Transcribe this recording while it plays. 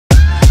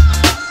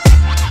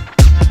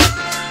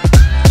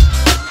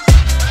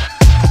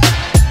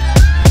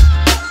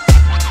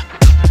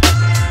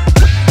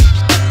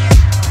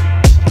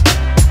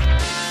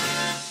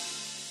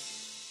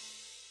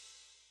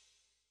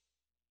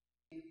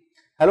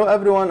Hello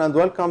everyone and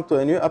welcome to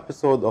a new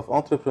episode of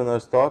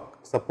Entrepreneurs Talk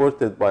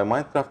supported by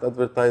MindCraft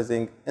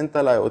Advertising,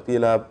 Intel IoT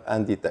Lab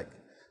and DTech.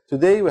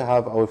 Today we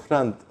have our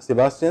friend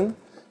Sebastian,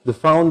 the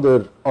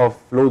founder of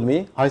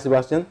LoadME. Hi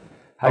Sebastian.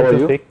 How are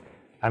you?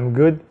 I'm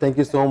good. Thank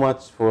you so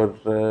much for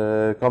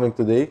coming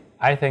today.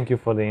 I thank you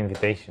for the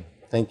invitation.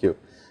 Thank you.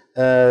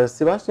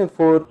 Sebastian,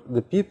 for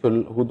the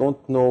people who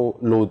don't know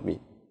LoadME,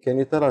 can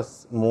you tell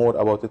us more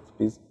about it,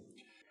 please?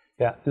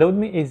 Yeah,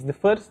 LoadME is the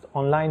first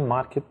online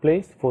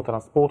marketplace for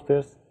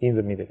transporters in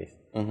the Middle East.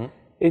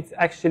 It's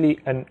actually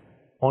an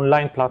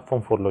online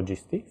platform for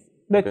logistics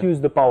that use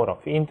the power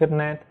of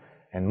internet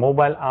and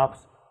mobile apps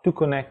to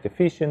connect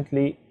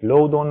efficiently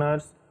load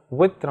owners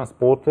with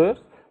transporters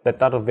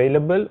that are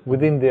available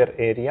within their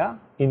area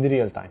in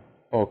real time.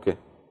 Okay.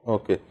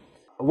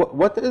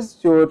 What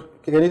is your,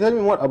 can you tell me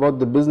more about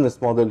the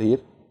business model here?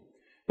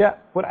 Yeah,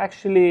 we're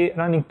actually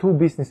running two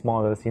business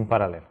models in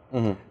parallel.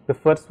 The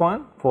first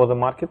one for the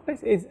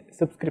marketplace is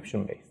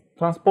subscription-based.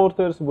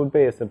 Transporters will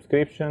pay a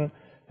subscription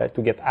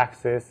to get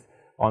access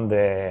on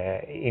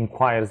the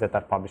inquiries that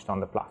are published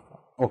on the platform.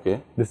 Okay.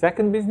 The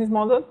second business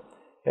model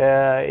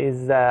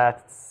is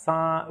that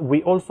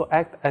we also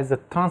act as a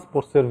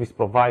transport service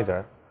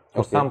provider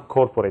for some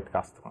corporate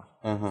customers.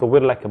 So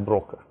we're like a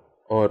broker.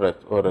 All right.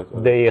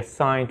 They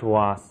assign to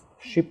us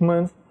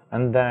shipments,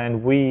 and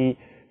then we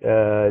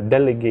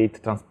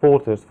delegate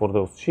transporters for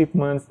those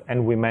shipments,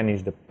 and we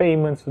manage the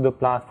payments to the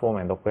platform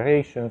and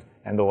operations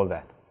and all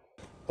that.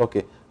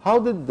 Okay. How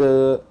did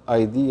the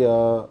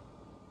idea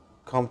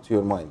come to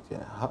your mind?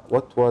 Yeah.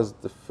 What was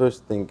the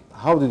first thing?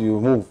 How did you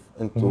move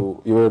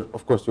into? You were,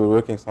 of course, you were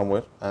working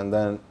somewhere, and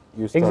then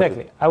you started.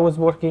 Exactly. I was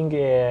working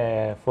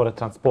for a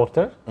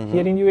transporter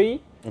here in UAE.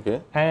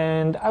 Okay.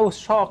 And I was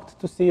shocked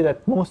to see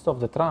that most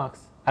of the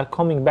trucks are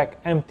coming back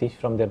empty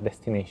from their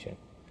destination.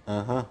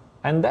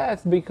 And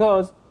that's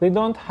because they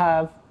don't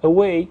have a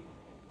way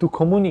to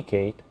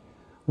communicate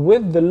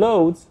with the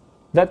loads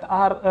that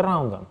are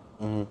around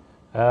them.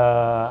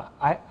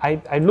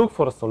 I looked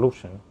for a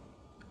solution,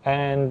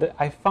 and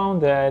I found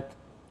that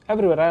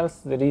everywhere else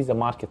there is a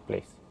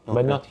marketplace,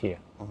 but not here.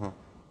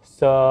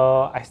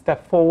 So I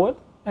stepped forward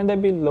and I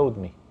built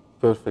LoadME.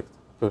 Perfect.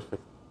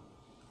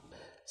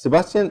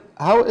 Sebastian,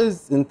 how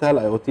is Intel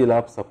IoT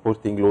Lab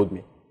supporting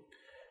LoadME?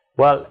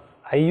 Well,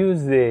 I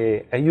use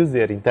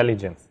their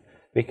intelligence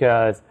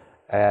because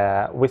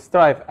we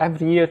strive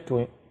every year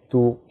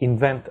to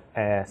invent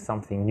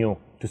something new,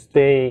 to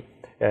stay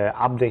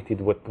updated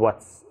with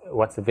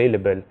what's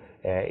available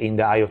in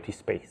the IoT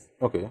space.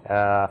 Okay.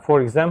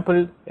 For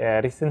example,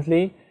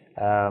 recently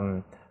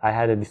I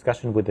had a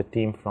discussion with the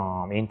team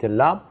from Intel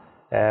Lab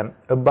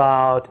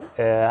about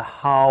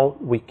how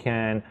we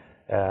can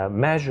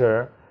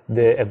measure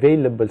the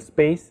available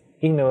space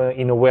in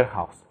a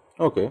warehouse.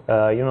 Okay.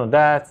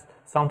 That's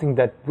something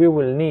that we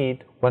will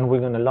need when we're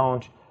going to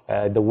launch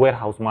the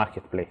warehouse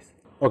marketplace.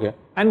 Okay.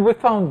 And we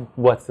found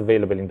what's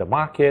available in the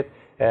market.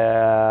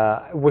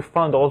 We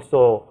found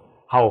also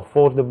how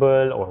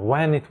affordable or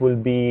when it will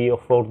be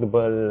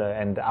affordable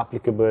and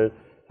applicable.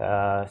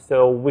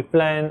 So we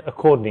plan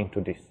according to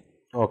this.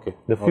 Okay.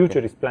 The future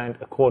is planned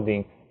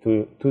according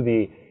to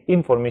the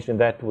information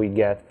that we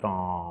get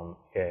from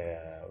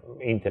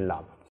Intel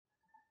Lab.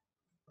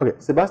 Okay,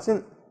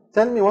 Sebastian,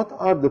 tell me what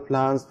are the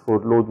plans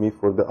for LoadME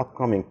for the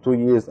upcoming 2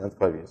 years and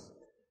 5 years?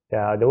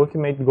 Yeah, the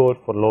ultimate goal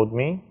for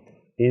LoadME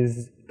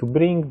is to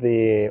bring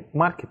the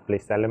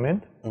marketplace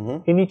element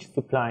in each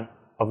supply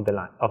of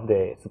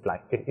the supply,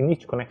 in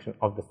each connection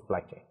of the supply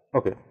chain.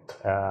 Okay.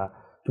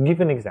 To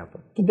give an example,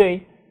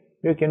 today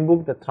you can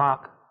book the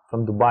truck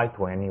from Dubai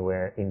to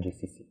anywhere in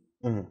GCC.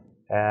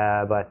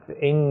 But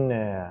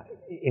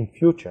in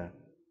future,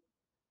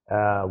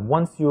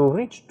 once you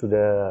reach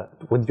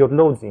with your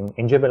loads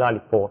in Jebel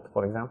Ali port,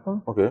 for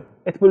example,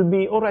 it will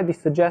be already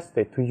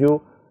suggested to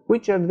you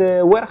which are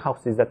the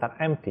warehouses that are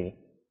empty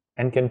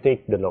and can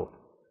take the load.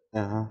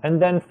 And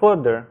then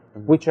further,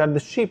 which are the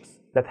ships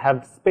that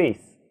have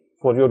space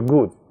for your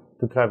goods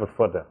to travel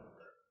further.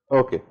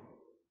 Okay.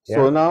 Yeah.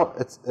 So now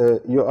it's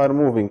you are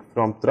moving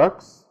from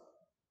trucks,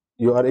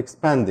 you are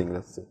expanding,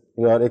 let's say.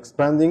 You are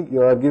expanding,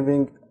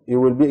 you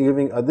will be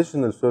giving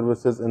additional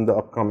services in the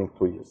upcoming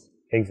 2 years.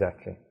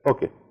 Exactly.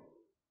 Okay.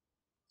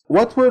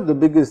 What were the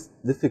biggest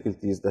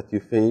difficulties that you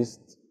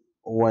faced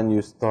when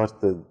you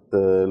started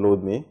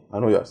LoadME? I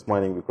know you are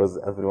smiling because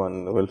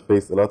everyone will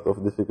face a lot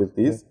of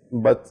difficulties,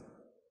 but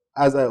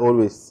as I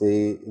always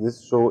say,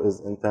 this show is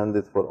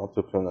intended for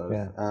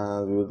entrepreneurs,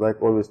 and we would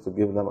like always to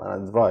give them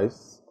an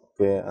advice,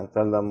 and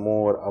tell them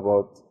more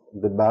about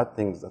the bad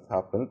things that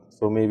happened,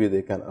 so maybe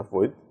they can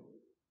avoid.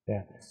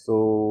 Yeah.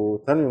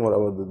 So tell me more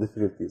about the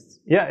difficulties.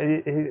 Yeah,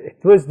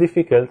 it was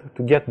difficult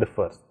to get the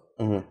first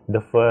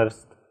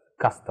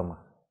customer,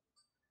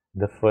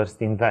 the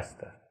first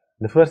investor,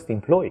 the first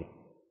employee.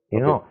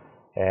 The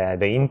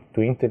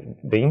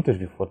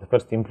interview for the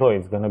first employee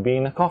is going to be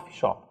in a coffee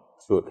shop.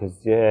 Sure.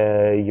 Because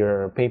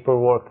your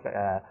paperwork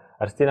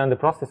are still in the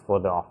process for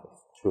the office.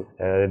 Sure.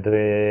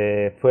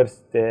 The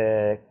first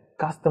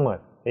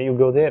customer, you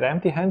go there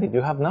empty-handed,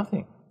 you have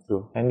nothing.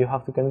 True. and you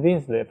have to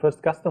convince the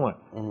first customer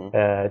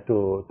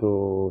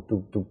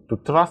to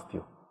trust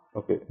you.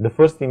 Okay. The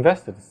first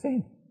investor, the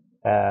same.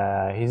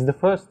 He's the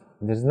first.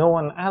 There's no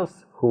one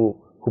else who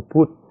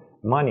put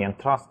money and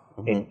trust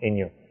in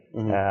you.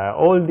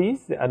 All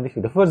these are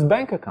different. The first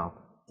bank account.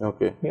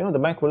 Okay. You know, the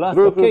bank will ask,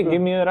 True.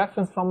 give me a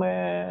reference from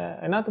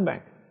another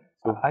bank.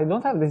 I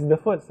don't have this. Is the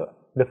first. So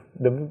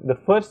the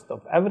first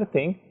of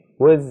everything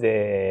was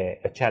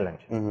a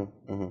challenge.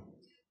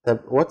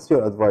 What's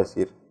your advice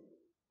here?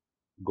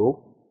 Go,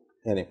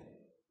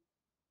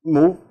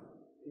 move.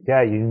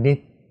 Yeah, you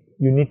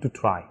need to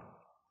try.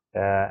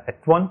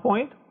 At one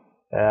point,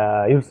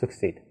 you'll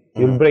succeed.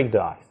 You'll break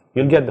the ice.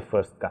 You'll get the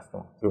first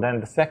customer. Then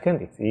the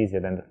second, it's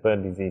easier. Then the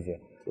third is easier.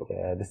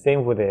 The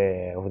same with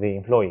the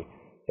employee.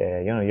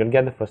 You'll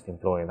get the first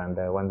employee. Then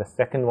when the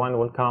second one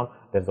will come,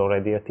 there's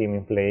already a team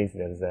in place.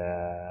 There's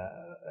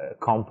a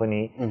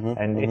company,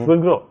 and it will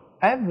grow.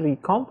 Every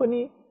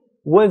company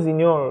was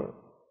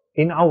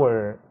in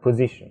our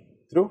position.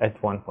 True.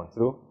 At one point.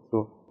 True.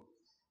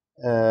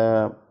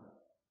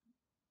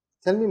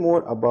 Tell me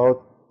more about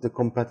the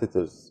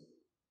competitors.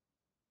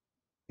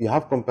 You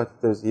have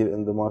competitors here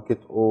in the market,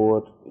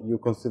 or you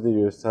consider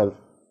yourself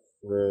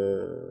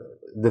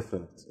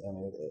different?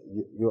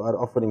 You are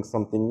offering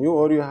something new,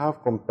 or you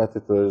have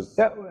competitors?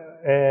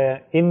 Yeah,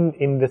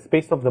 in the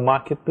space of the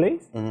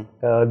marketplace,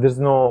 there's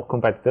no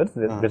competitors.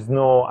 There's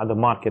no other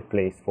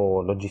marketplace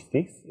for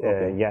logistics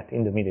yet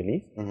in the Middle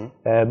East.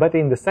 But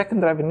in the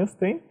second revenue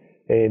stream,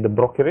 the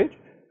brokerage,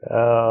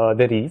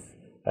 there is.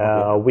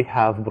 We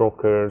have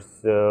brokers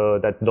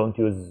that don't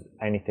use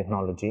any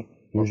technology.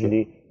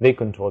 Usually, they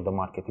control the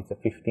market. It's a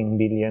 $15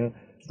 billion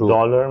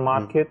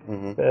market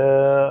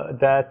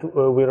that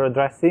we're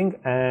addressing,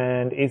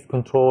 and is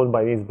controlled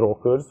by these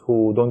brokers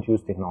who don't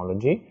use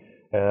technology.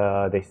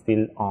 They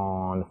still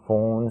on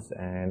phones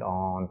and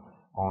on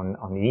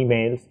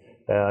emails.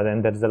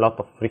 Then there's a lot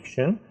of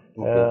friction,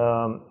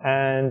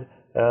 and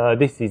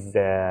this is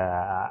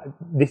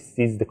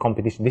the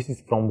competition. This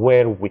is from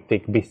where we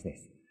take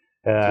business.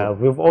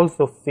 We've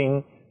also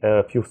seen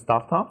a few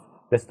startups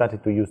that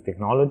started to use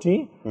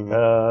technology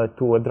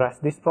to address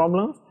these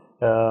problems,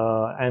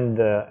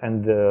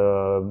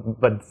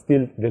 but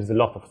still there's a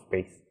lot of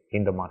space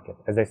in the market.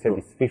 As I said,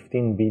 it's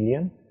 15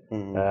 billion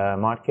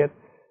market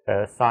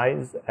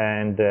size,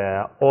 and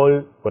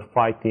all were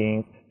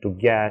fighting to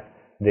get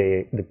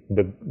the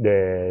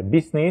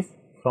business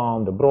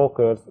from the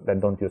brokers that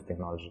don't use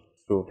technology.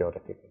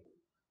 Theoretically.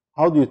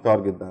 How do you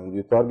target them? Do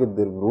you target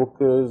their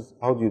brokers?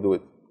 How do you do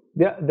it?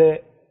 Yeah,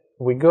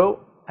 we go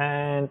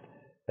and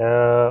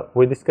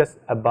we discuss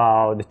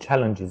about the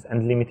challenges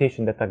and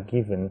limitations that are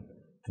given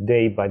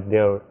today by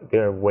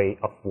their way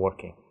of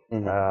working.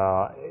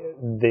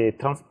 The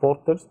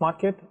transporters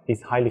market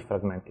is highly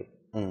fragmented.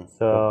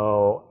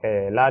 So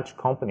a large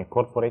company, a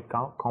corporate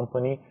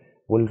company,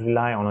 will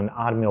rely on an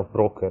army of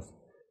brokers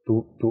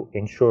to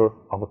ensure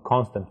of a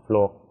constant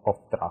flow of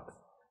trucks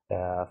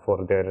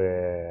for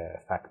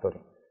their factory.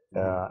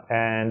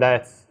 And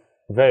that's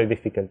very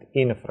difficult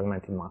in a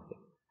fragmented market.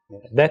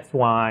 That's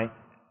why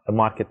a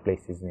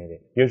marketplace is needed.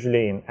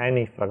 Usually in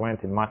any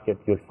fragmented market,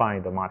 you'll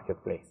find a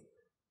marketplace.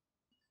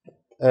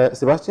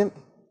 Sebastian,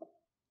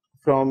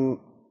 from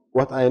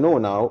what I know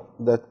now,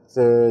 that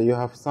you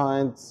have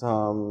signed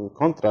some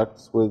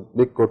contracts with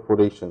big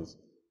corporations.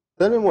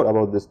 Tell me more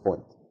about this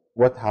point.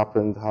 What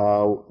happened,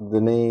 how,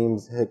 the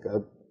names,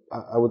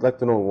 I would like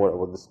to know more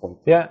about this point.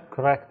 Yeah,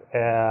 correct.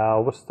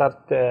 We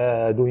start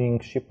doing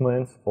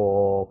shipments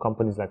for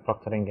companies like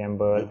Procter &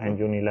 Gamble and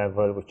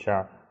Unilever, which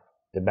are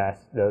the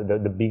best,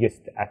 the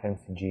biggest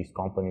FMCG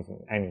companies in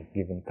any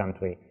given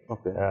country.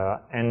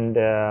 And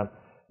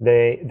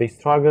they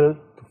struggle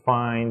to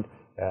find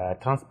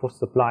transport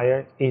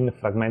supplier in a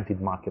fragmented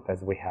market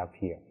as we have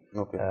here.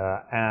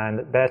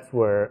 And that's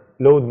where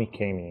LoadME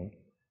came in.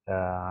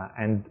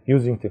 And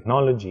using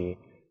technology,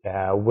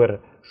 we're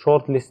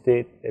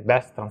shortlisted the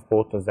best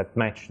transporters that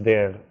match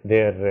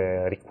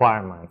their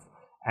requirements,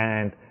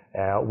 and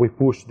we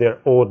push their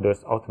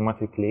orders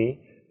automatically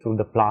through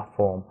the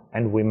platform,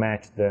 and we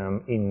match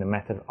them in a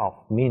matter of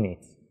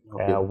minutes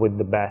with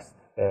the best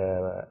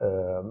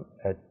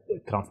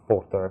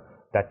transporter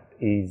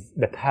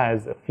that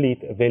has a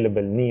fleet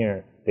available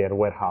near their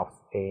warehouse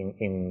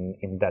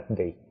in that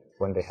day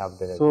when they have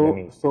the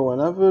needs. So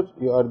whenever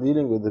you are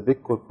dealing with a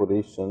big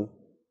corporation,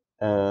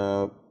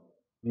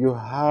 you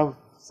have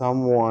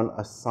someone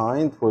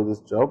assigned for this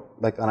job,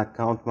 like an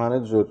account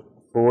manager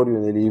for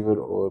Unilever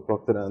or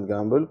Procter &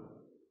 Gamble,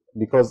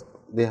 because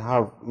they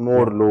have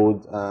more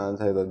load and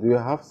like that. Do you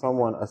have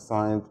someone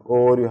assigned,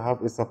 or you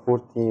have a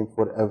support team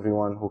for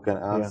everyone who can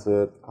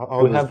answer?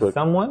 How we have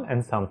someone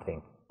and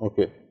something.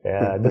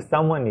 The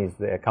someone is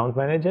the account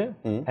manager,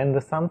 and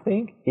the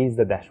something is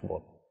the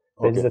dashboard.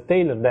 There is a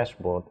tailored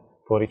dashboard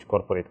for each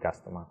corporate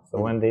customer. So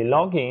when they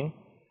log in,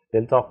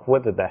 they'll talk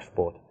with the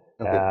dashboard.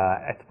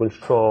 It will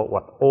show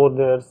what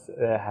orders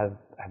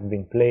have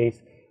been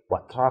placed,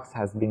 what trucks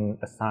has been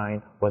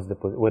assigned, what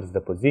is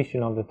the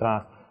position of the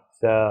truck.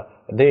 So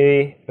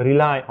they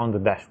rely on the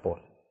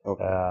dashboard.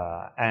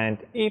 And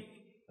if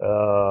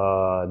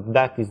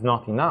that is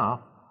not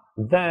enough,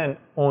 then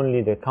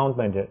only the account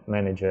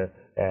manager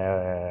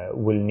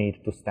will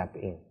need to step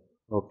in.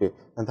 Okay.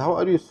 And how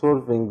are you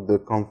solving the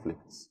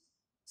conflicts?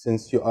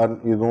 Since you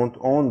don't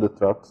own the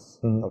trucks,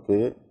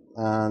 okay,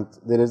 and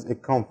there is a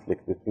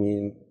conflict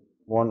between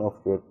one of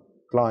your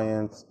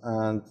clients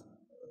and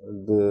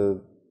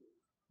the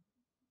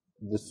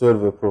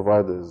server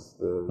providers,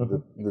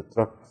 the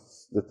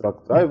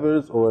truck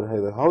drivers, or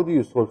how do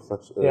you solve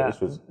such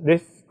issues?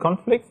 This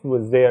conflict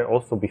was there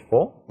also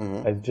before.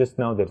 It's just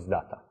now there's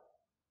data.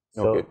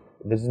 So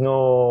there's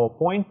no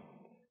point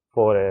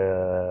for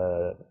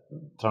a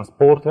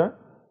transporter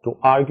to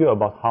argue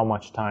about how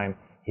much time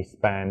he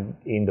spent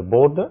in the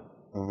border,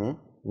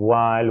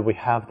 while we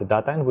have the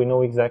data and we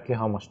know exactly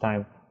how much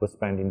time was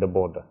spent in the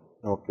border.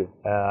 Okay.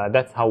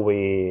 That's how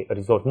we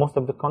resolve most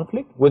of the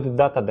conflict, with the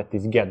data that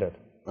is gathered.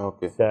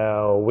 Okay.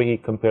 So we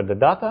compare the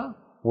data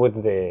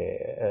with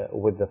the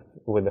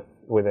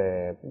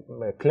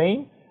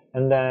claim,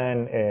 and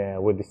then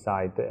we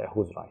decide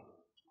who's right.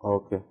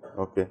 Okay.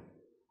 Okay.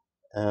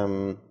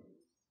 Do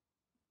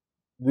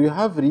you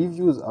have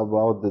reviews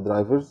about the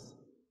drivers?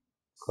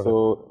 Correct.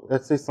 So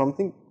let's say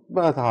something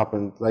bad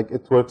happened, like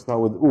it works now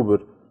with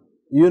Uber.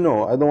 You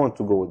know, I don't want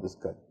to go with this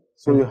guy.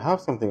 So you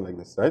have something like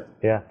this, right?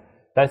 Yeah,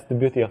 that's the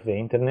beauty of the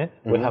internet.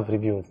 We have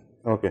reviews.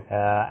 Okay.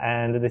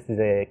 And this is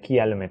a key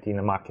element in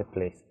a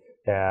marketplace.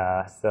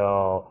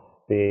 So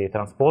the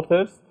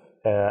transporters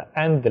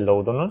and the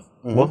load owners,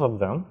 both of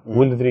them,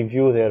 will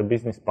review their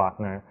business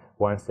partner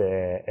once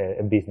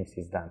a business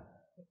is done,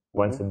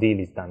 once a deal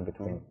is done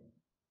between.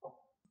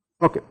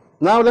 Okay.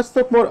 Now let's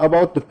talk more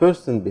about the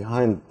person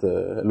behind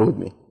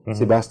LoadME,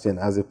 Sebastian,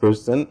 as a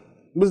person,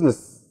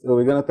 business. So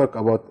we're going to talk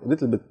about a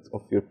little bit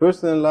of your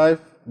personal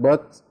life,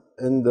 but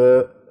in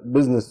the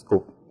business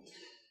scope.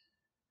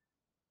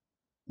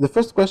 The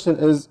first question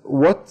is,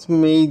 what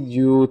made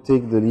you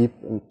take the leap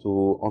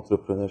into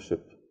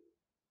entrepreneurship?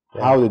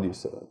 Yeah. How did you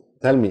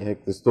tell me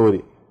the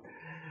story?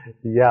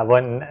 Yeah,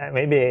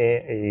 maybe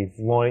it's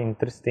more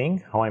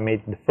interesting how I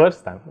made it the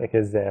first time,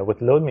 because with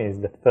LoadME is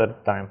the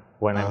third time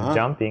when I'm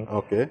jumping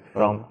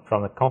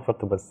from a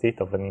comfortable seat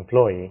of an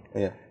employee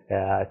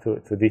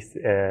to this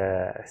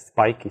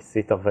spiky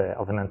seat of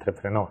an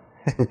entrepreneur.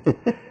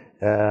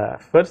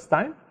 First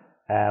time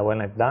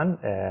when I've done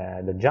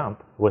the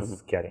jump was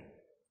scary,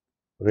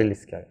 really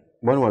scary.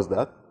 When was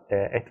that?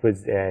 It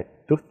was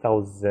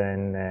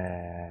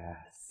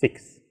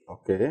 2006.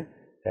 Okay.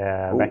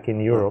 Back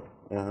in Europe.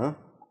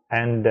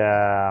 And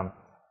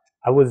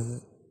I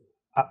was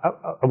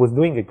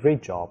doing a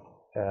great job,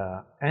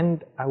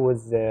 and I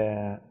was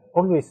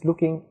always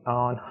looking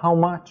on how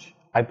much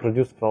I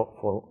produced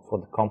for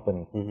the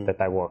company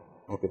that I work.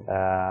 Okay.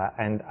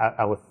 And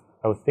I was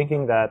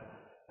thinking that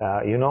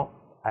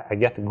I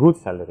get a good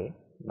salary,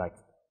 like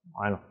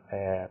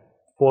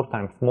 4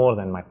 times more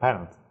than my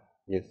parents.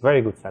 Yes.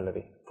 Very good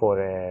salary for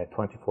a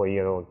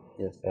 24-year-old.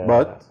 Yes.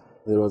 But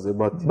there was a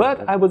but.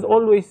 But I was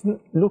always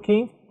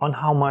looking on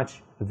how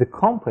much the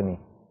company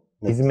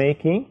is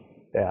making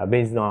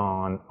based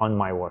on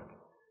my work.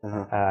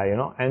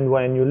 And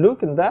when you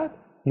look at that,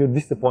 you're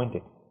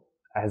disappointed.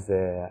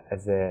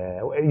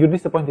 You're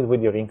disappointed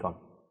with your income.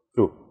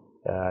 True.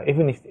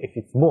 Even if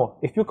it's more.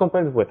 If you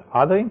compare it with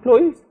other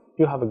employees,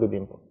 you have a good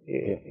income.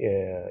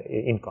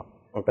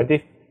 Okay. But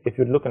if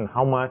you look at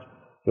how much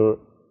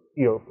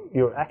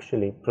you're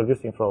actually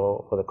producing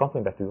for the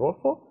company that you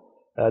work for,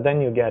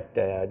 then you get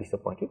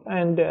disappointed,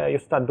 and you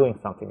start doing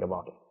something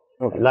about it.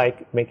 Okay.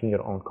 Like making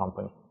your own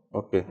company.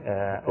 Okay.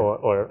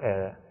 Or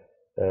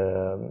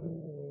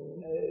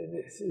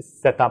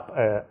set up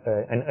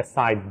a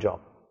side job.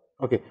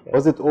 Okay.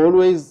 Was it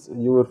always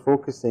you were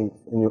focusing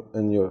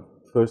in your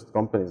first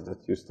companies that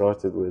you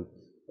started with,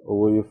 or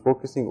were you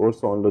focusing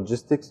also on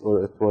logistics,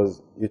 or it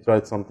was you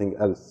tried something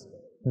else?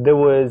 There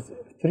was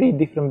 3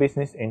 different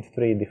businesses in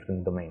 3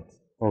 different domains.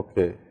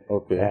 Okay.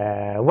 Okay.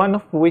 One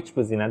of which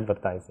was in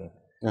advertising.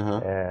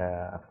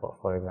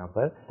 For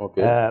example.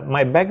 Okay.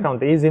 My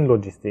background is in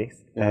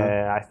logistics.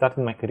 I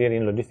started my career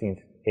in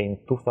logistics in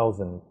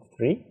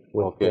 2003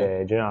 with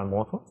General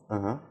Motors.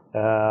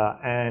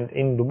 And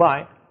in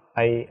Dubai,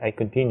 I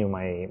continued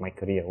my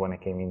career when I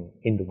came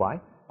in Dubai.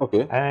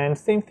 Okay. And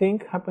same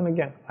thing happened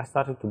again. I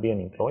started to be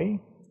an employee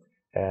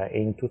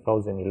in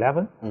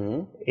 2011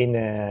 in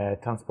a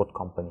transport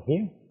company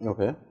here.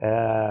 Okay.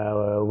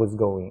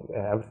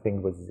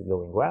 Everything was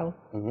going well,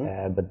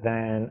 but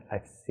then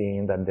I've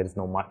seen that there's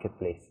no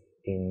marketplace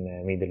in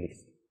Middle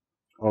East.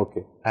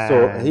 Okay.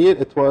 So here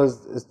it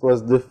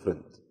was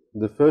different.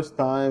 The first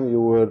time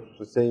you were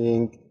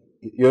saying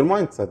your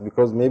mindset,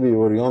 because maybe you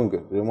were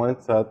younger, your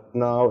mindset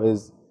now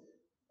is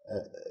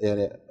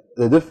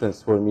the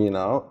difference for me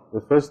now.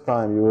 The first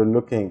time you were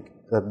looking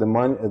that the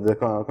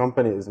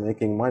company is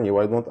making money,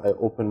 why don't I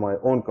open my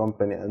own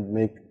company and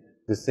make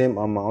the same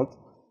amount?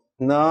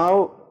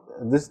 Now,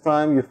 this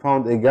time you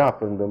found a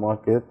gap in the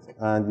market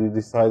and you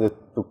decided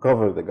to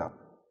cover the gap.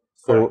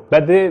 So,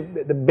 but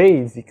the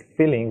basic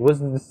feeling was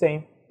the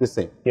same. The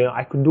same.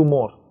 I could do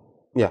more.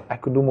 Yeah. I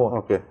could do more.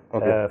 Okay.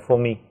 For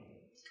me.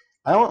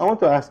 I want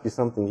to ask you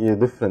something here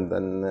different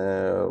than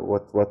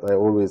what I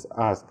always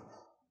ask.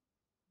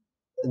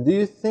 Do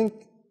you think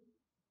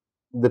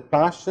the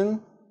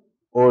passion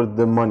or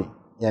the money?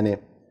 Yani,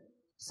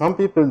 some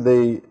people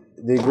they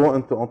go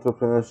into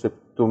entrepreneurship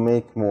to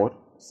make more.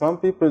 Some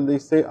people they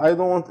say I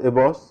don't want a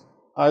boss.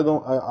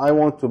 I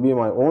want to be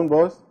my own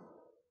boss,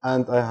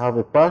 and I have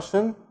a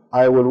passion.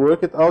 I will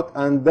work it out,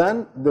 and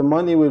then the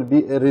money will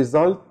be a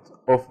result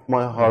of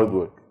my hard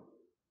work.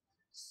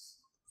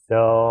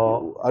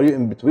 So, are you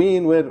in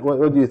between?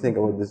 What do you think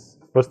about this?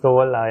 First of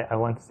all, I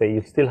want to say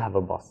you still have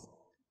a boss.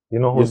 You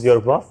know who's your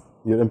boss?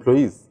 Your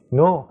employees.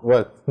 No.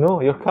 What?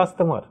 No, your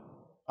customer.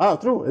 Ah,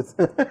 true. It's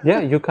yeah,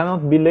 you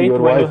cannot be late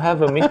when you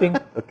have a meeting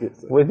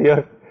with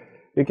your.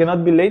 You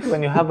cannot be late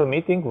when you have a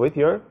meeting with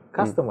your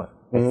customer.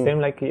 It's same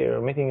like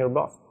you're meeting your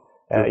boss.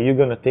 You're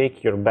gonna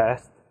take your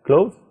best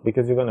clothes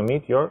because you're gonna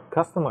meet your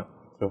customer.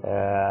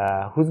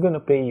 Who's gonna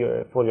pay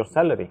for your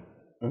salary?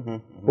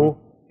 Who?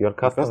 Your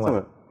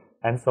customer.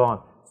 And so on.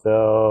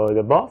 So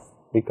the boss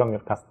become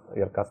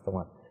your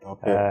customer.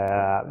 Okay.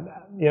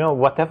 You know,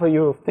 whatever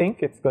you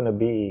think, it's gonna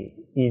be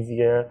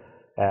easier.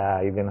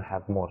 You're gonna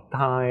have more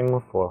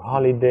time for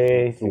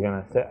holidays. You're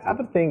gonna say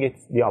everything.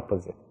 It's the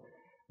opposite.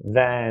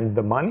 Then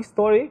the money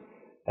story,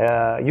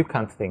 you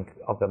can't think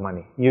of the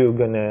money. You're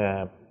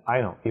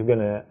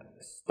gonna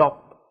stop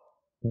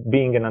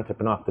being an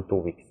entrepreneur after 2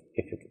 weeks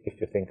if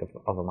you think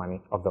of the money.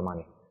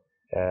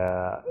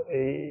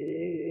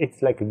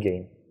 It's like a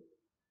game.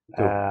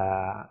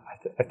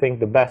 I think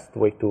the best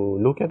way to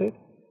look at it,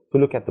 to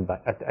look at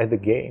the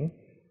game.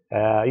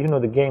 You know,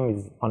 the game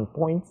is on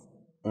points.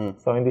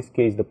 So in this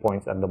case, the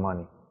points are the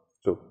money.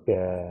 True.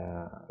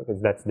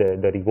 Because that's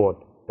the reward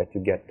that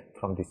you get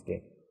from this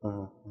game.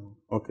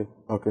 Okay.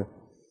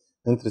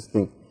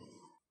 Interesting.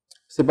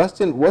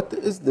 Sebastian, what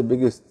is the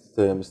biggest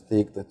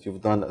mistake that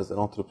you've done as an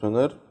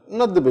entrepreneur?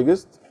 Not the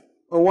biggest,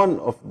 one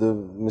of the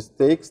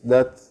mistakes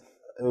that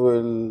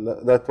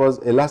was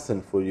a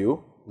lesson for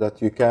you,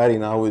 that you carry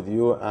now with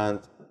you and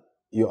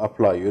you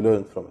apply, you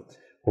learn from it.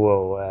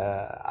 Well,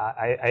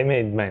 I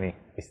made many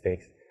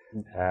mistakes.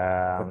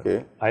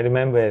 Okay. I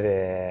remember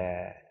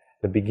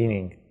the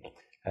beginning.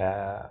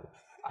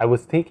 I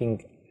was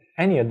taking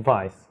any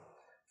advice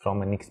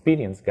from an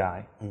experienced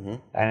guy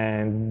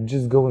and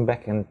just going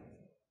back and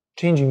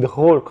changing the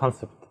whole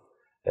concept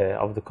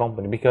of the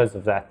company because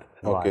of that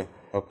advice.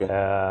 Okay.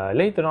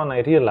 Later on, I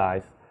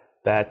realized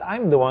that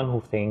I'm the one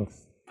who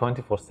thinks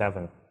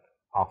 24/7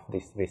 of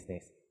this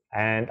business,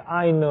 and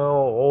I know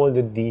all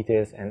the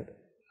details, and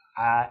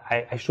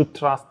I should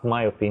trust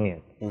my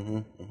opinion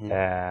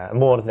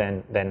more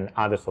than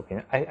others'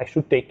 opinion. I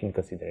should take in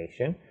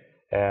consideration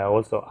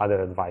also other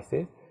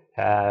advices,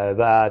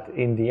 but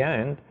in the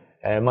end,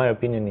 my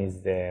opinion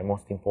is the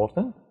most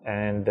important,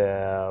 and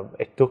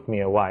it took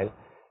me a while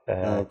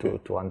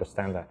to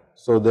understand that.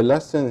 So the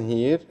lesson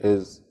here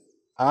is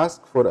ask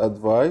for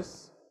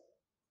advice,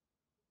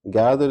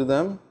 gather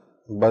them,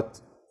 but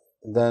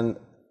then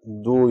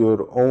do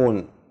your own,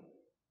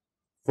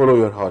 follow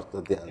your heart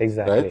at the end.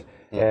 Exactly.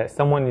 Right?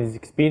 Someone is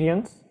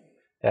experienced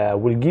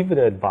will give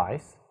the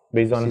advice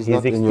based on his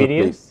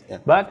experience,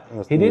 but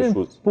he didn't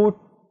put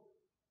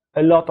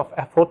a lot of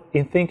effort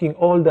in thinking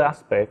all the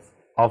aspects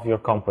of your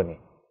company.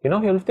 You know,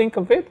 he'll think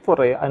of it for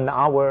an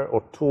hour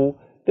or two,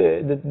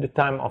 the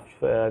time of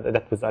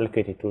that was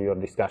allocated to your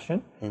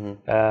discussion.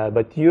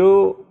 But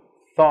you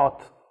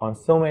thought on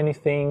so many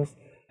things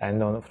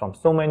and from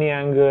so many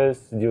angles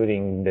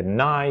during the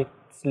night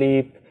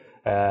sleep,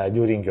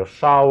 during your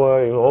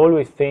shower. You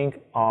always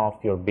think of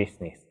your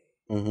business.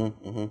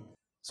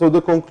 So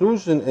the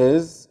conclusion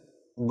is,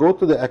 go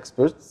to the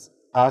experts,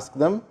 ask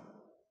them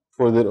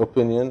for their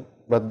opinion,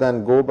 but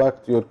then go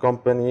back to your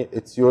company.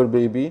 It's your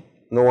baby.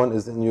 No one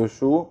is in your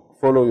shoe.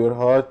 Follow your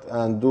heart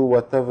and do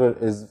whatever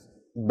is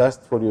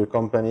best for your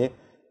company.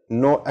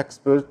 No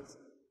expert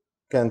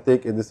can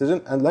take a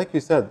decision. And like you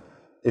said,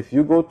 if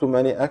you go to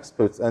many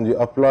experts and you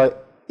apply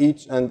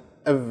each and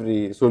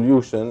every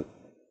solution,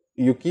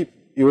 you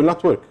will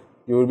not work.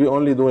 You will be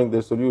only doing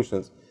their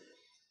solutions.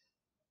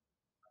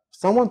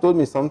 Someone told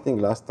me something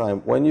last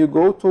time. When you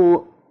go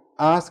to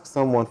ask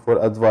someone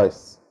for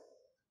advice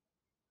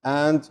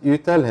and you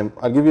tell him,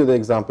 I'll give you the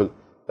example.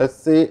 Let's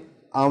say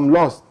I'm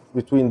lost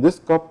between this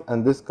cup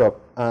and this cup,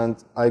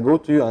 and I go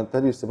to you and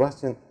tell you,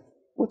 Sebastian,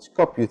 which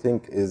cup you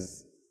think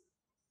is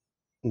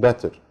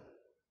better?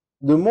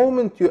 The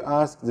moment you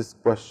ask this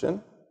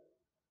question,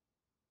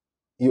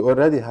 you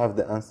already have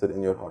the answer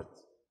in your heart.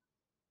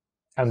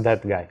 I'm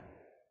that guy.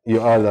 You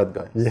are that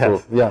guy.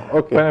 Yes. So, yeah.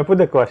 Okay. When I put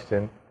the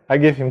question, I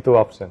give him two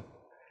options.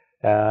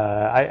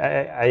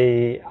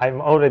 I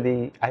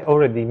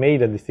already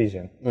made a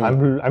decision.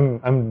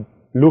 I'm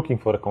looking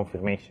for a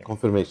confirmation.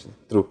 Confirmation.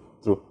 True.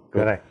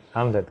 Correct.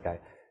 I'm that guy.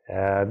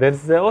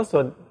 There's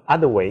also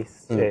other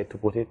ways to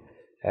put it.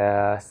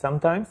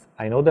 Sometimes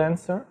I know the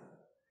answer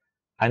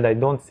and I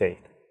don't say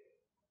it.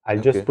 I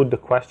just put the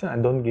question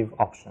and don't give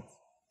options.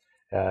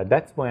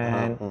 That's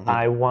when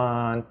I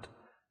want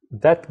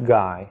that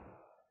guy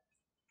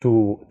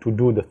to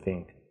do the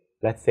thing.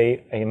 let's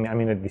say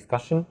I'm in a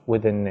discussion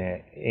with an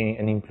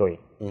employee,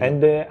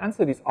 and the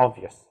answer is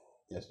obvious.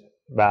 Yes.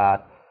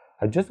 But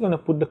I'm just going to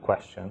put the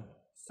question,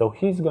 so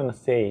he's going to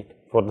say it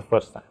for the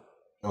first time.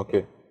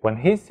 Okay. When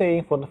he's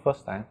saying for the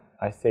first time,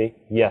 I say,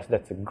 yes,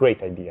 that's a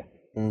great idea.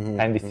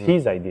 And it's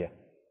his idea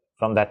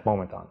from that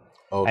moment on.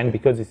 Okay. And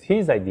because it's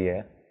his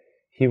idea,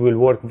 he will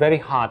work very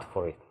hard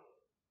for it.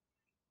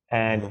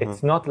 And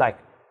it's not like,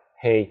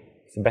 hey,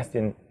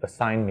 Sebastian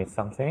assigned me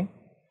something.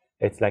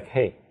 It's like,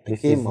 hey,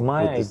 this is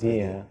my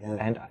idea.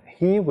 Yeah. And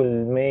he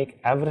will make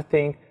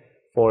everything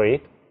for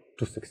it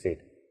to succeed.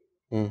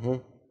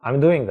 I'm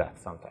doing that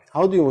sometimes.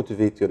 How do you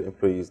motivate your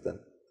employees then?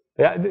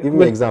 Yeah, give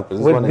me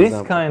examples. With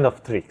this kind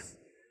of tricks.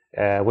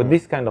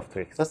 This kind of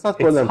tricks. That's not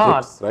called them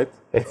tricks, right?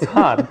 It's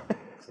hard.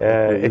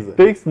 It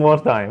takes more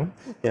time.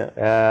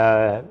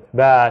 Yeah.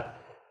 But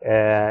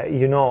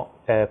you know,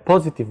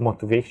 positive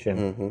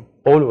motivation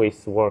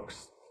always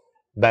works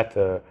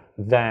better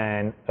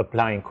than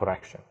applying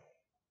correction.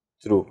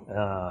 True.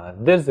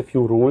 There's a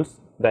few rules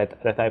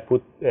that I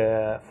put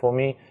for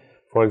me.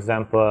 For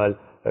example,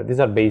 these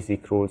are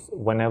basic rules.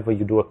 Whenever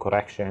you do a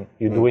correction,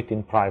 you do it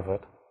in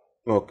private.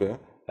 Okay.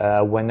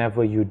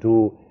 Whenever you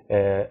do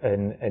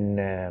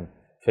an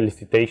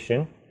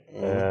felicitation,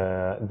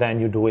 then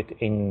you do it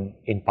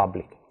in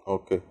public.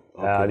 Okay.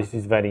 This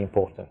is very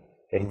important.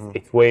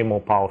 It's way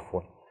more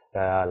powerful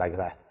like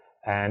that.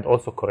 And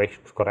also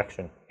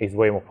correction is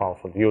way more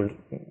powerful. You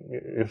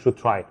should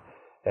try it.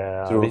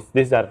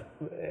 These are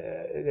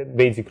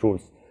basic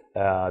rules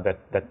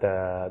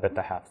that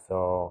I have.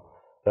 So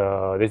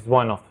this is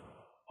one of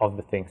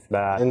the things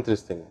that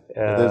interesting.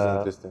 It is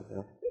interesting.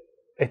 Yeah.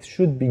 It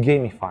should be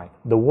gamified.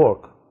 The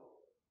work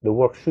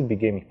should be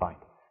gamified.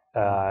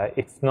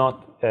 It's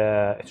not.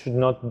 It should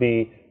not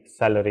be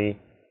salary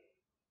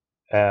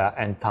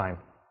and time.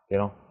 You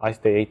know, I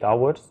stay 8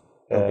 hours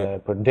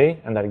per day,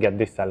 and I get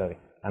this salary,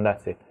 and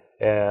that's it.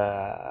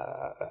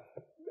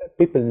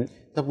 People.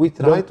 We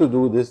try to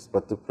do this,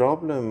 but the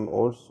problem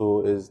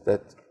also is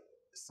that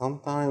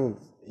sometimes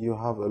you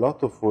have a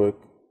lot of work.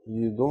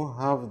 You don't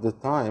have the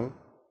time.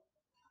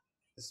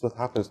 This is what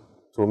happens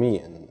to me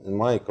in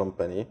my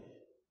company.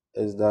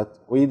 Is that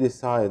we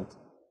decide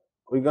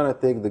we're gonna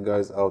take the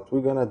guys out,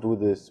 we're gonna do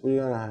this,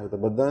 we're gonna have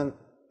that, but then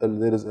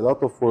there is a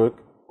lot of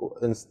work.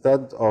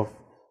 Instead of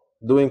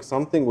doing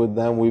something with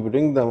them, we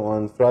bring them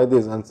on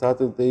Fridays and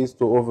Saturdays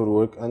to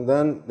overwork, and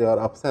then they are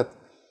upset.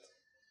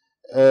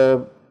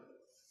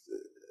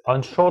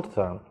 On short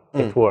term,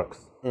 it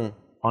works.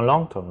 On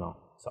long term, no.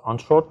 So on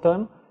short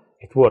term,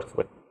 it works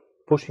with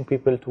pushing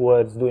people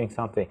towards doing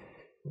something.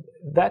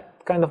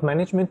 That kind of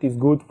management is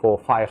good for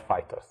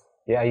firefighters.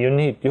 Yeah,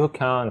 you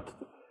can't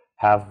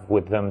have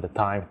with them the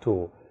time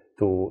to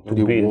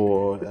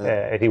build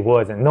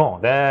rewards, and no,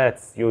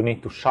 that's you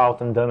need to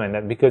shout on them, and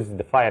that, because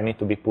the fire need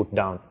to be put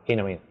down in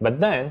a minute. But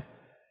then,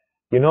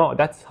 you know,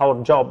 that's how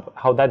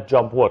that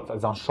job works.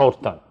 It's on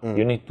short term.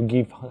 You need to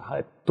give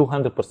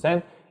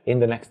 200% in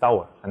the next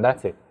hour, and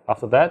that's it.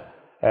 After that,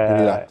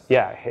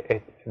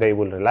 they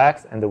will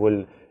relax and they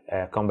will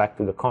come back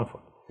to the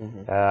comfort.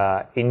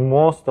 In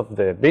most of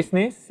the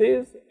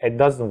businesses, it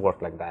doesn't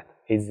work like that.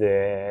 It's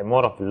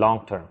more of a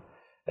long-term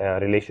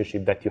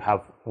relationship that you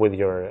have with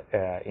your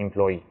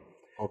employee.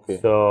 Okay.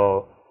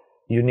 So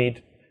you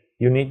need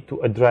to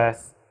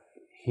address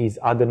his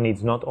other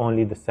needs, not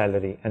only the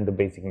salary and the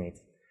basic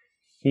needs.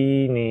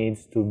 He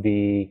needs to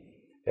be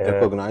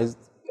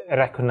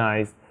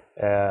recognized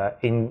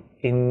in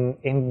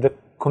the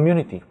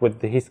community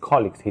with his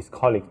colleagues. His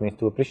colleagues need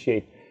to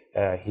appreciate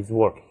his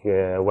work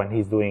when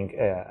he's doing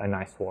a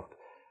nice work.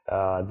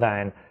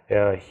 Then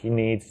he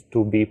needs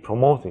to be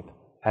promoted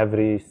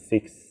every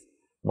 6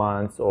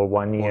 months or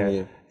 1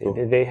 year.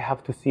 They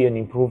have to see an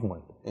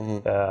improvement.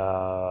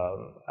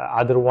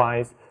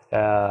 Otherwise,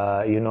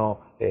 you know,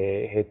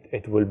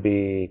 it will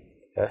be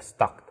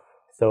stuck.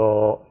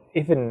 So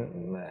even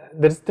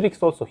there's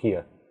tricks also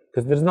here,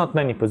 because there's not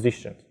many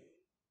positions.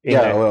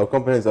 Well,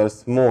 companies are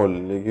small.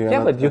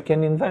 But you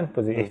can invent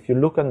positions. If you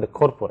look at the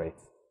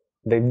corporates,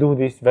 they do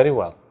this very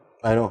well.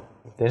 I know.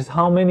 There's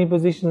how many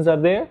positions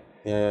are there?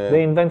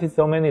 They invented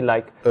so many,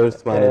 like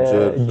Earth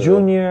manager,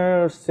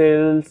 junior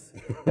sales,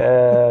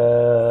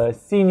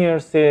 senior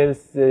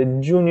sales,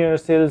 junior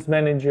sales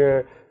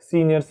manager,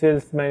 senior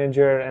sales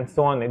manager, and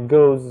so on. It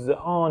goes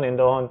on and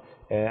on.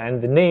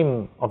 And the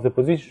name of the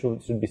position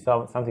should be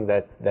something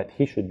that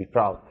he should be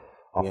proud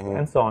of,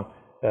 and so on.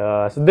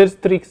 So there's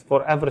tricks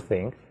for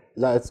everything.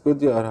 It's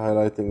good you are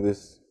highlighting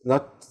this.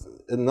 Not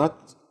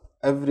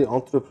every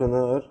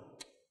entrepreneurs,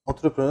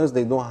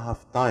 they don't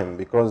have time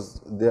because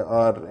they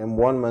are in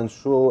one-man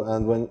show,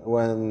 and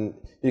when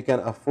you can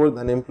afford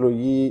an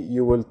employee,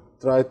 you will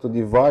try to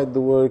divide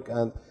the work,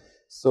 and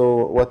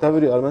so whatever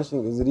you are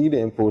mentioning is really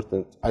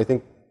important. I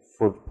think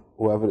for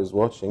whoever is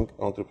watching,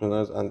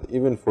 entrepreneurs, and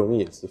even for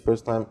me, it's the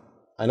first time.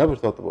 I never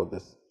thought about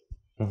this.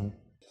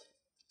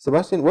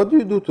 Sebastian, what do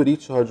you do to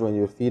recharge when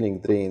you're feeling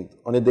drained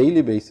on a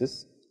daily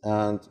basis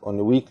and on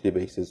a weekly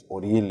basis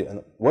or yearly?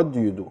 And what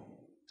do you do?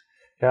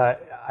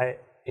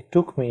 It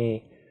took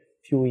me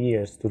few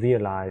years to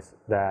realize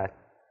that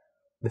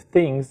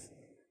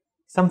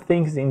some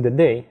things in the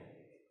day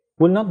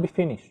will not be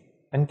finished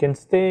and can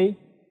stay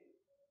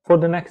for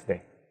the next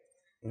day.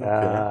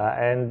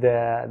 And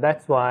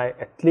that's why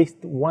at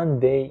least one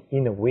day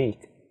in a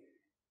week,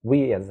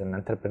 we as an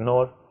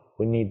entrepreneur,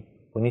 we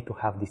need to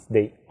have this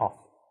day off,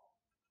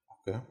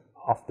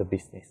 of the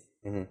business.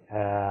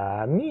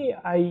 Me,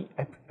 I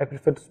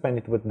prefer to spend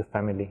it with the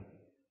family.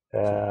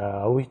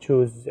 We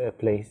choose a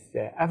place.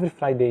 Every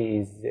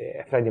Friday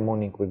Friday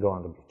morning we go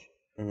on the beach,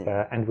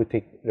 and we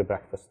take the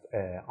breakfast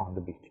on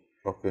the beach.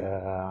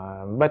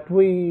 But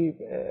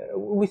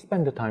we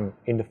spend the time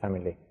in the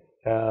family,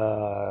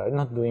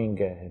 not doing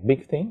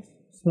big things,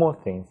 small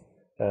things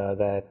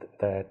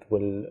that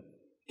will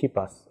keep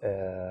us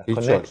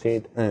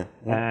connected,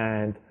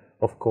 and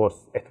of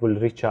course it will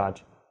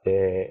recharge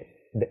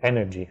the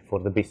energy for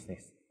the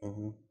business.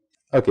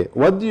 Okay,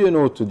 what do you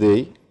know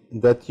today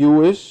that you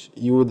wish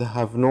you would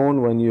have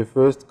known when you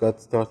first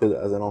got started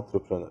as an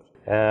entrepreneur?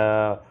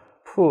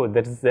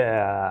 There's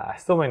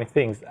so many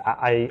things.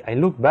 I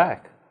look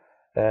back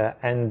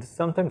and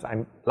sometimes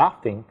I'm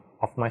laughing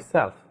of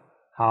myself,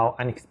 how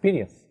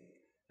inexperienced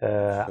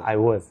I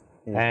was,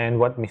 and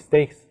what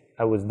mistakes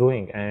I was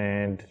doing,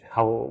 and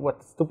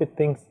what stupid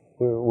things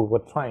we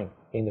were trying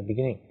in the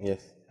beginning.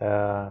 Yes.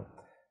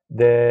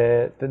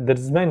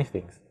 There's many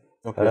things.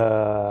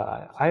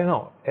 I don't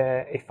know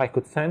if I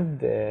could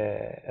send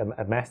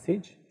a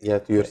message.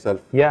 To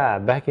yourself.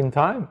 Back in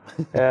time.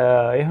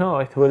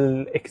 It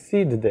will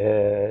exceed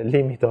the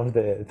limit of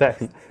the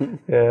text.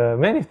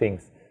 Many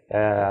things,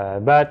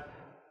 but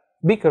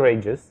be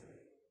courageous.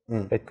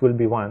 It will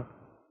be one.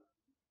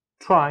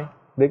 Try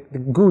the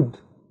good.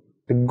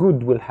 The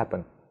good will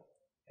happen.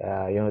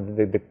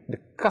 The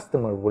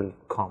customer will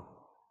come.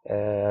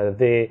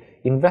 The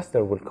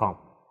investor will come.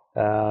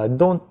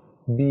 Don't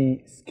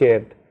be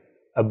scared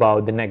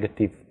about the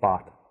negative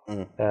part.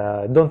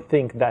 Don't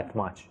think that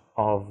much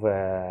of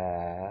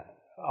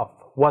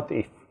what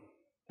if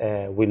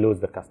we lose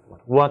the customer?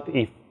 What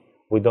if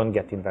we don't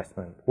get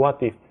investment?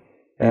 What if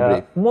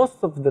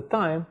most of the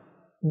time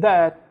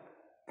that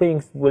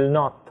things will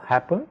not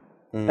happen,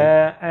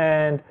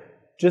 and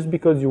just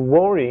because you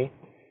worry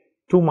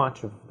too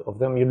much of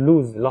them, you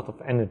lose a lot of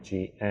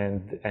energy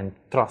and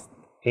trust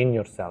in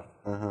yourself.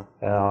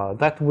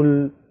 That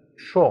will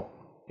show.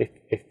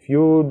 If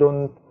you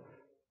don't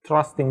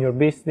trust in your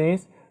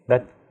business,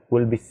 that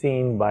will be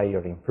seen by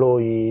your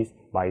employees,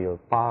 by your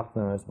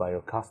partners, by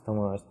your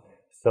customers.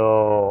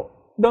 So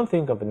don't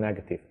think of the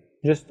negative.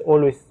 Just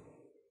always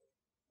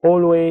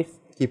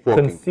keep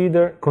working.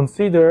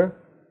 Consider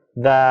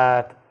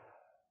that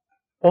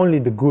only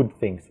the good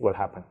things will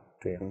happen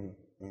to you.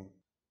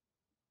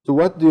 To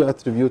what do you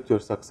attribute your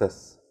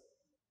success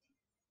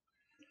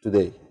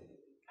today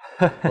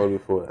or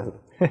before?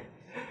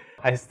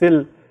 I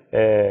still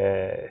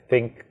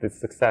think the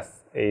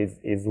success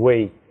is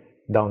way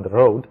down the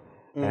road,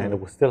 and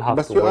we still have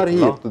to work. But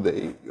you are here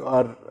today. You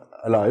are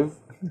alive.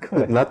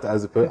 Not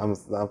as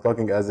I'm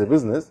talking as a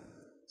business,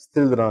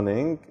 still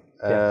running.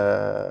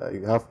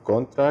 You have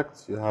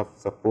contracts, you have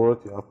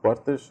support, you have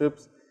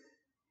partnerships.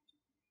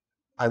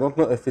 I don't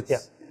know if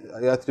it's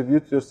you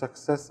attribute your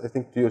success, I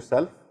think, to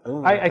yourself.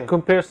 I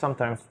compare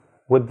sometimes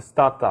with the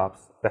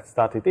startups that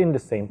started in the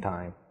same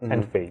time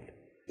and failed.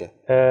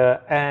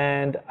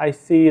 And I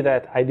see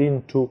that I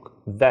didn't took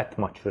that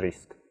much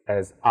risk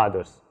as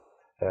others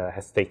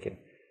has taken.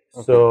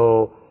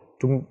 So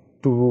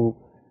to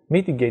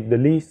mitigate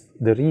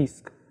the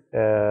risk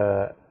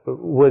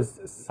was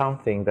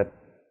something that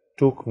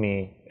took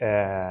me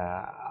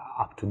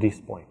up to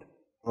this point.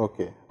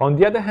 On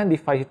the other hand,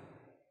 if I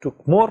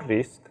took more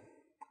risk,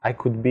 I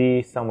could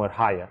be somewhere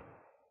higher.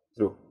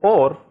 True.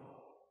 Or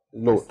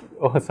low.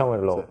 Or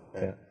somewhere low.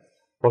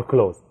 Or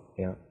close.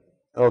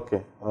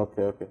 Okay.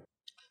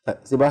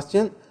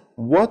 Sebastian,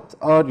 what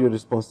are your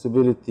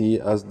responsibility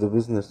as the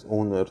business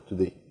owner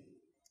today?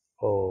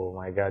 Oh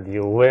my God,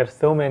 you wear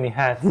so many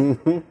hats.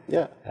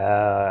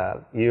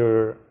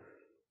 You're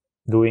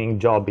doing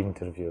job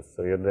interviews,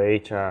 so you're the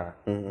HR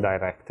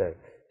director.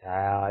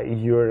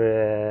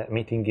 You're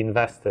meeting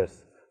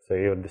investors, so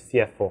you're the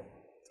CFO.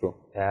 True.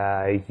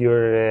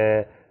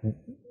 You're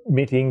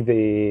meeting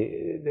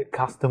the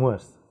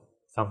customers.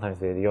 Sometimes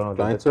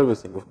client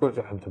servicing, of course.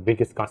 You have the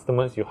biggest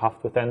customers, you have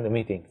to attend the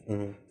meetings.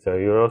 So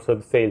you're also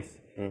the sales.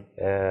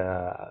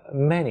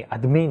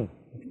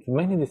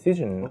 Many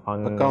decisions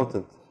on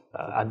accountant.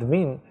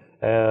 Admin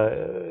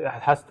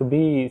has to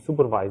be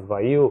supervised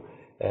by you.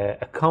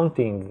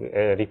 Accounting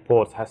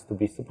reports has to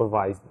be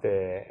supervised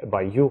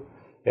by you.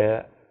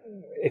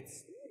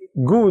 It's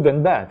good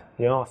and bad.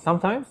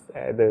 Sometimes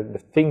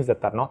the things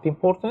that are not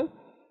important,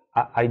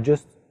 I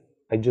just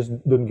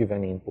don't give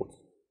any inputs.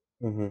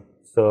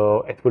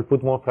 So it will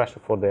put more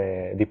pressure for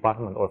the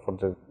department or for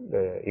the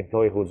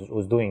employee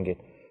who's doing it.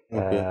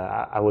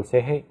 I will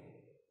say, hey,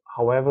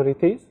 however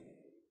it is,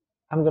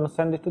 I'm going to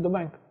send it to the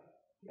bank.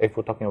 If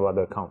we're talking about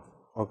the accounts.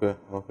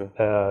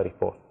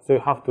 Report. So you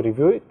have to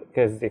review it,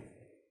 because if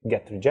it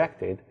gets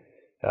rejected,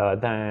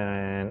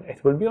 then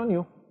it will be on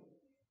you.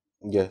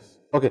 Yes.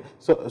 Okay.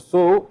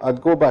 So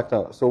I'd go back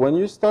now. So when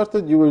you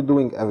started, you were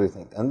doing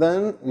everything, and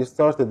then you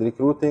started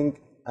recruiting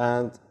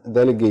and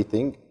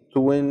delegating to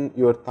win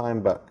your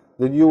time back.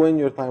 Did you win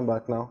your time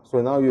back now?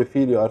 So now you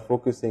feel you are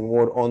focusing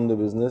more on the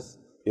business.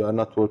 You are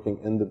not working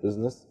in the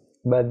business.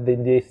 But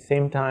at the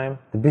same time,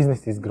 the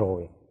business is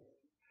growing.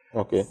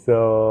 Okay.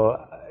 So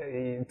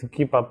to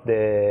keep up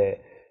the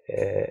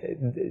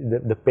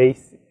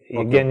pace,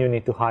 again, you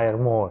need to hire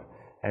more,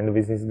 and the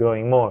business is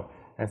growing more,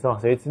 and so on.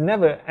 So it's a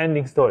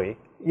never-ending story.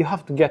 You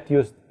have to get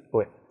used to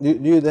it.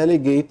 Do you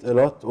delegate a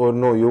lot, or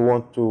no? You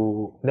want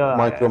to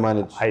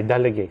micromanage? I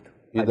delegate.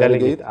 You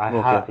delegate?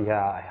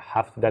 I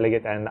have to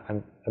delegate, and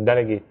I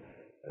delegate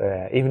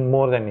even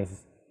more than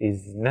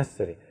is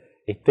necessary.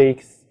 It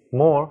takes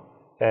more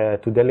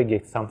to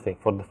delegate something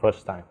for the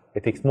first time.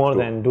 It takes more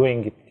than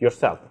doing it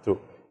yourself. True.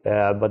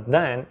 But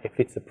then, if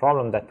it's a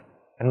problem that,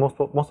 and most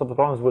of the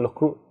problems will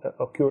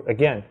occur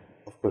again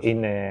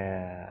in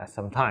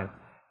some time.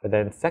 But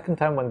then, second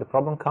time when the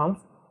problem comes,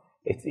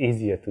 it's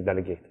easier to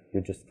delegate.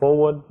 You just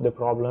forward the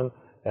problem,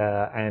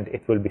 and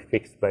it will be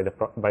fixed by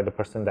the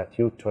person that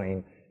you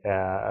train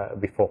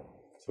before.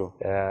 True.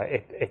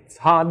 It's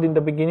hard in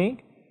the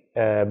beginning,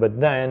 but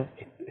then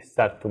it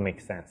starts to make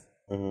sense.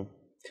 Mm-hmm.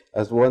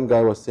 As one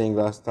guy was saying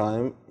last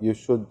time, you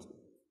should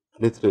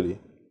literally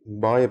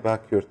buy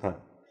back your time.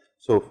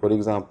 So, for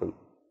example,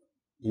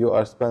 you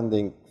are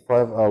spending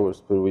 5 hours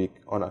per week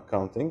on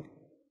accounting,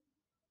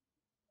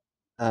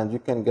 and you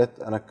can get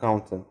an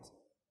accountant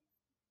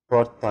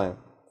part-time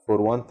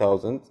for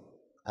 1,000,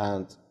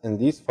 and in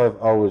these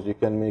 5 hours you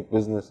can make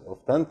business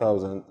of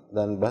 10,000.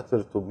 Then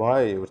better to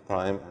buy your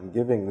time and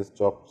giving this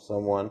job to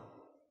someone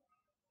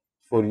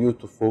for you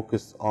to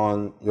focus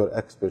on your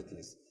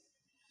expertise.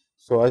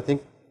 So I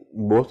think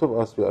both of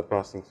us, we are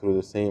passing through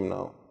the same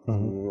now.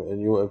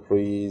 New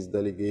employees,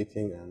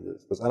 delegating, and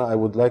this. And I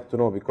would like to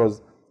know,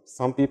 because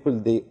some people,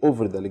 they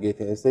over delegate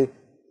and they say,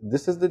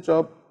 this is the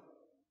job,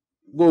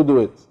 go do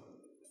it,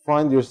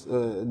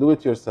 do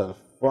it yourself,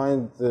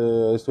 find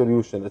a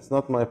solution, it's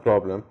not my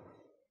problem.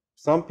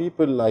 Some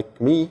people like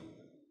me,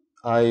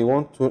 I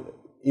want to,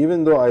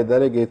 even though I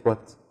delegate,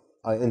 but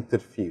I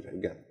interfere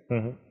again.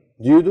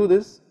 Do you do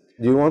this?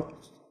 Do you want?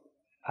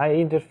 I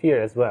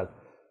interfere as well.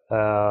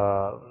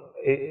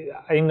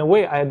 In a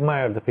way, I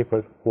admire the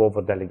people who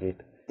over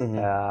delegate.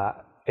 The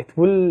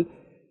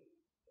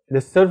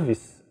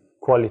service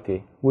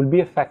quality will be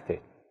affected.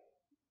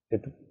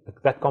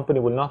 That company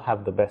will not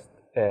have the best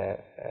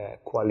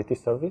quality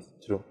service.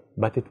 True.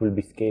 But it will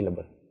be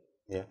scalable.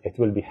 Yeah. It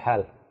will be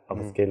hell of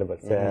scalable.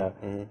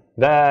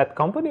 That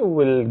company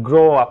will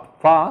grow up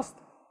fast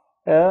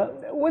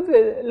with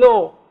a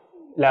low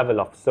level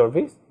of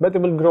service, but it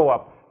will grow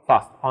up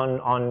fast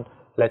on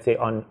let's say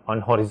on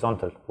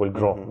horizontal will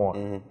grow more.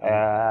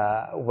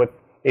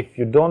 If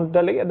you don't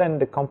delegate, then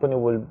the company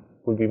will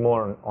be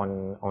more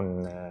on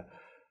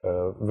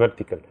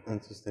vertical.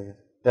 Interesting.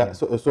 Yeah.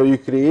 So you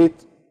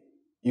create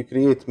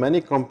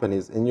many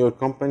companies in your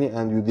company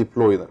and you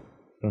deploy them.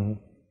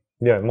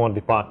 Yeah, more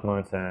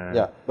departments.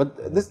 Yeah,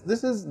 but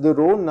this is the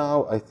role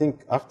now. I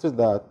think after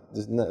that,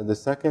 the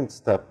second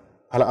step.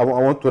 I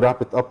want to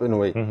wrap it up in a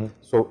way.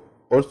 So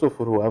also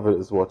for whoever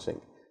is watching,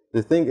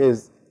 the thing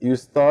is, you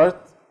start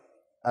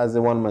as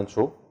a one-man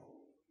show,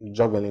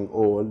 juggling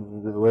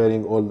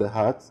wearing all the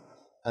hats,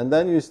 and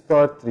then you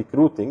start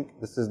recruiting.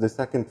 This is the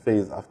second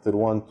phase after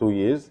 1-2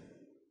 years.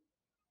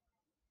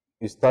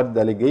 You start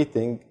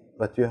delegating,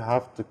 but you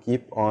have to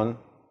keep on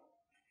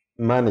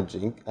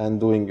managing and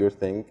doing your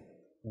thing.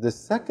 The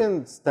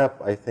second step,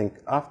 I think,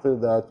 after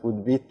that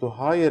would be to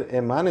hire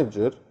a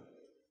manager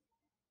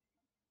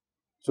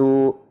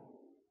to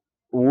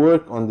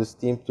work on this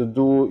team to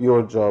do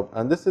your job.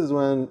 And this is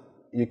when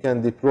you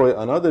can deploy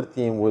another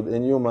team with a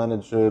new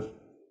manager,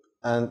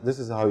 and this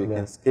is how you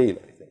can scale,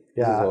 I think.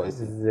 Yeah,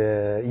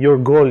 your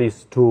goal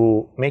is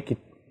to make it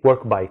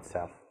work by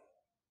itself.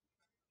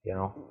 You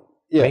know,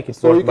 make it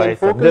work by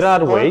itself. There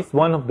are ways.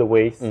 One of the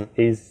ways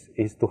is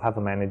to have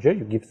a manager.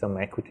 You give some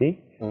equity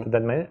to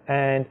that manager,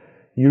 and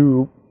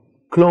you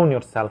clone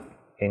yourself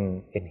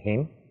in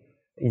him.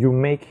 You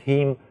make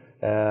him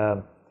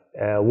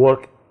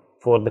work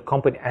for the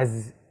company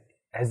as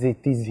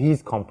it is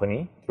his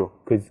company,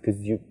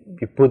 because you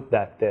put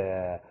that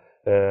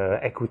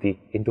equity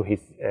into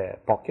his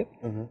pocket.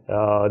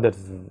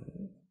 There's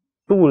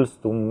tools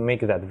to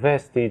make that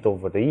vested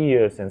over the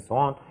years and so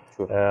on.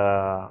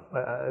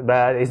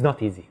 But it's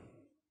not easy.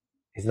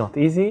 It's not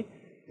easy.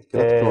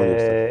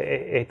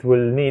 It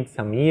will need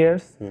some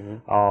years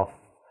of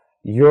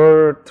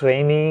your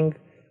training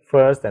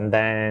first, and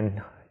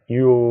then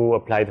you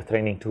apply the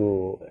training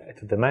to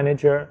the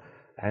manager,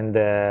 and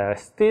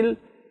still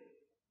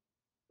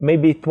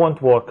maybe it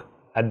won't work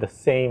at the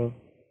same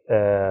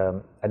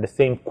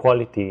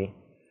quality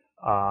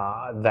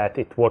that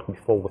it worked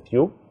before with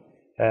you,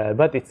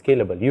 but it's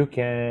scalable. You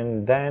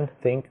can then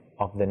think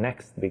of the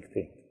next big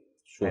thing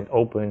and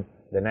open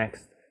the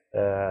next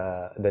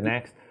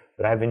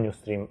revenue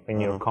stream in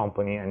your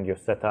company, and you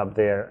set up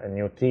there a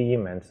new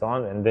team and so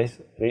on, and this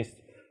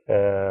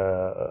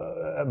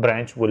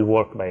branch will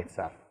work by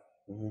itself.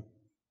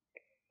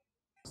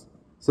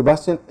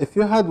 Sebastian, if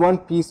you had one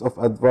piece of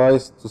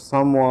advice to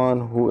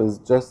someone who is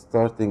just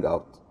starting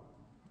out,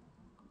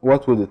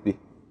 what would it be?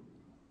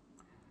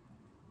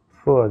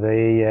 For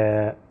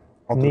the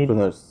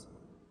Entrepreneurs.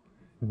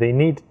 they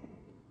need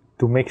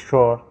to make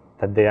sure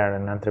that they are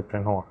an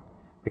entrepreneur,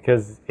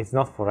 because it's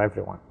not for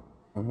everyone.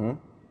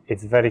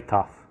 It's very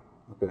tough.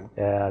 Okay.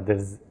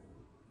 There's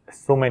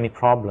so many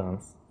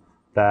problems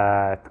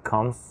that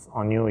comes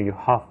on you. You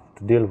have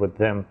to deal with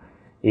them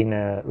in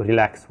a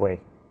relaxed way,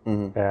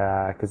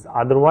 because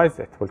otherwise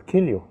it will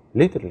kill you,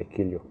 literally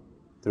kill you.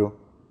 True.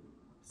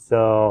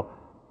 So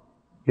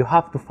you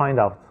have to find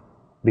out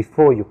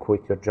before you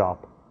quit your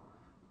job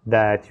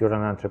that you're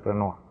an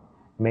entrepreneur.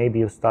 Maybe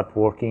you start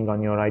working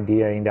on your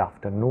idea in the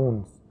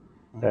afternoons,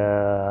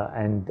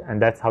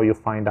 and that's how you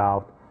find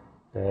out.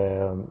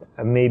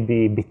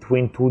 Maybe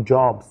between two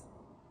jobs,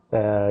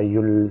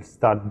 you'll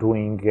start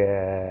doing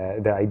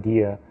the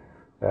idea.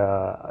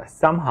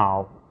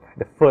 Somehow,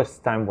 the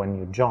first time when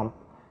you jump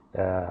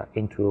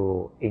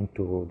into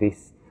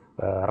this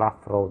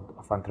rough road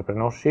of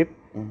entrepreneurship,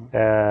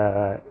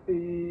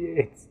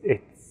 it's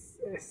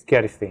a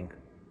scary thing.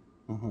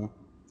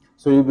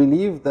 So you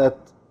believe that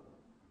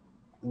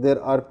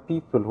there are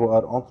people who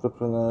are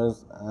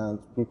entrepreneurs and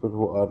people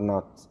who are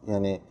not.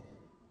 Yani,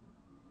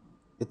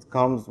 it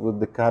comes with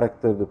the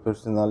character, the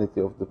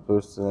personality of the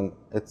person.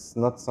 It's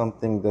not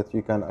something that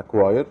you can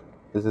acquire.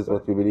 This is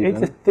what you believe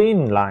in? It's a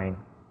thin line.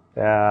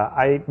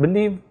 I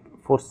believe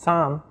for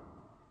some,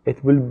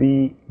 it will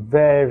be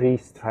very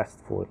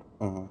stressful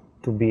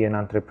to be an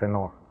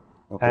entrepreneur.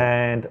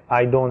 And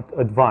I don't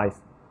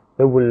advise.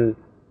 There will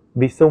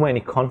be so many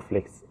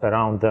conflicts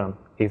around them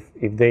if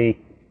they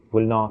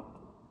will not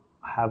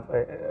have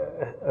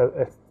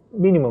a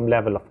minimum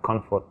level of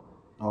comfort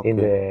in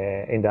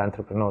the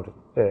entrepreneur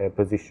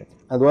position.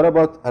 And what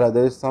about,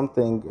 there is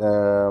something,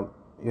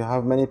 you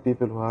have many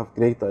people who have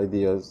great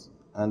ideas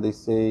and they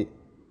say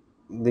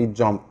they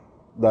jump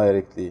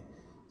directly.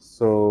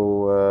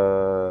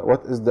 So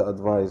what is the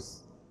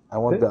advice? I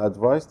want the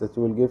advice that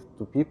you will give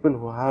to people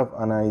who have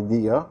an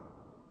idea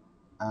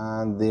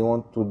and they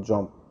want to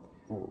jump.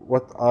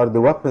 What are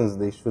the weapons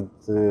they should...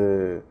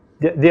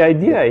 The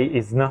idea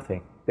is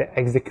nothing. The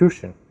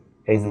execution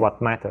is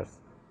what matters.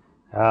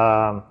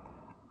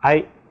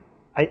 I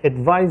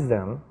advise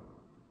them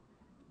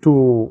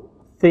to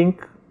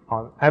think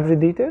on every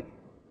detail,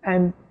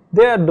 and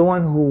they are the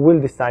one who will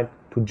decide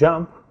to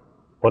jump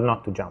or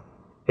not to jump.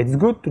 It's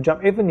good to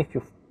jump even if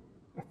you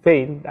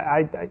fail.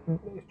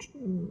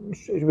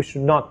 We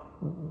should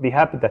not be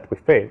happy that we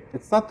fail.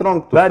 It's not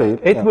wrong to fail.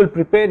 But it will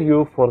prepare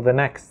you for the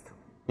next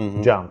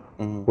jump,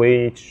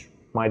 which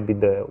might be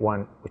the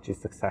one which is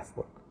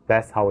successful.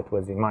 That's how it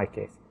was in my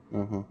case.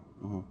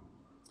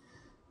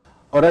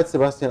 All right,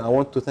 Sebastian, I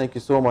want to thank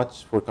you so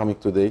much for coming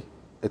today.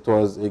 It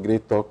was a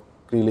great talk,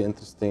 really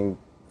interesting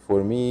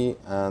for me,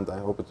 and I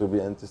hope it will be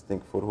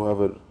interesting for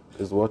whoever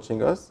is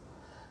watching us.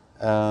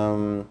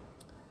 It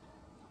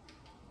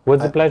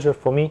was a pleasure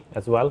for me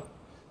as well.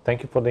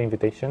 Thank you for the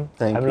invitation.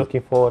 I'm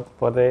looking forward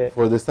for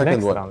the second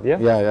next one. round. Yeah,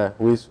 yeah.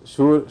 We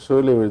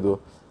surely will do.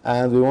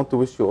 And we want to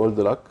wish you all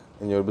the luck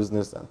in your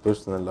business and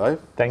personal life.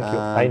 Thank you.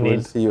 And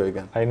we'll see you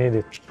again. I need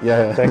it.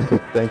 Yeah. Thank you.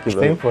 Thank you,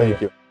 brother. Same for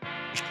you.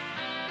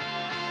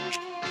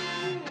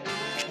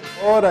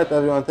 All right,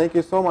 everyone. Thank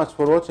you so much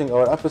for watching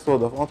our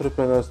episode of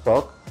Entrepreneurs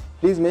Talk.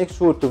 Please make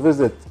sure to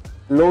visit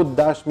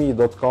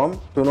load-me.com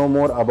to know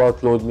more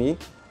about LoadME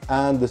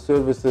and the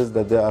services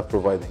that they are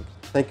providing.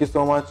 Thank you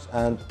so much,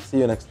 and see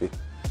you next week.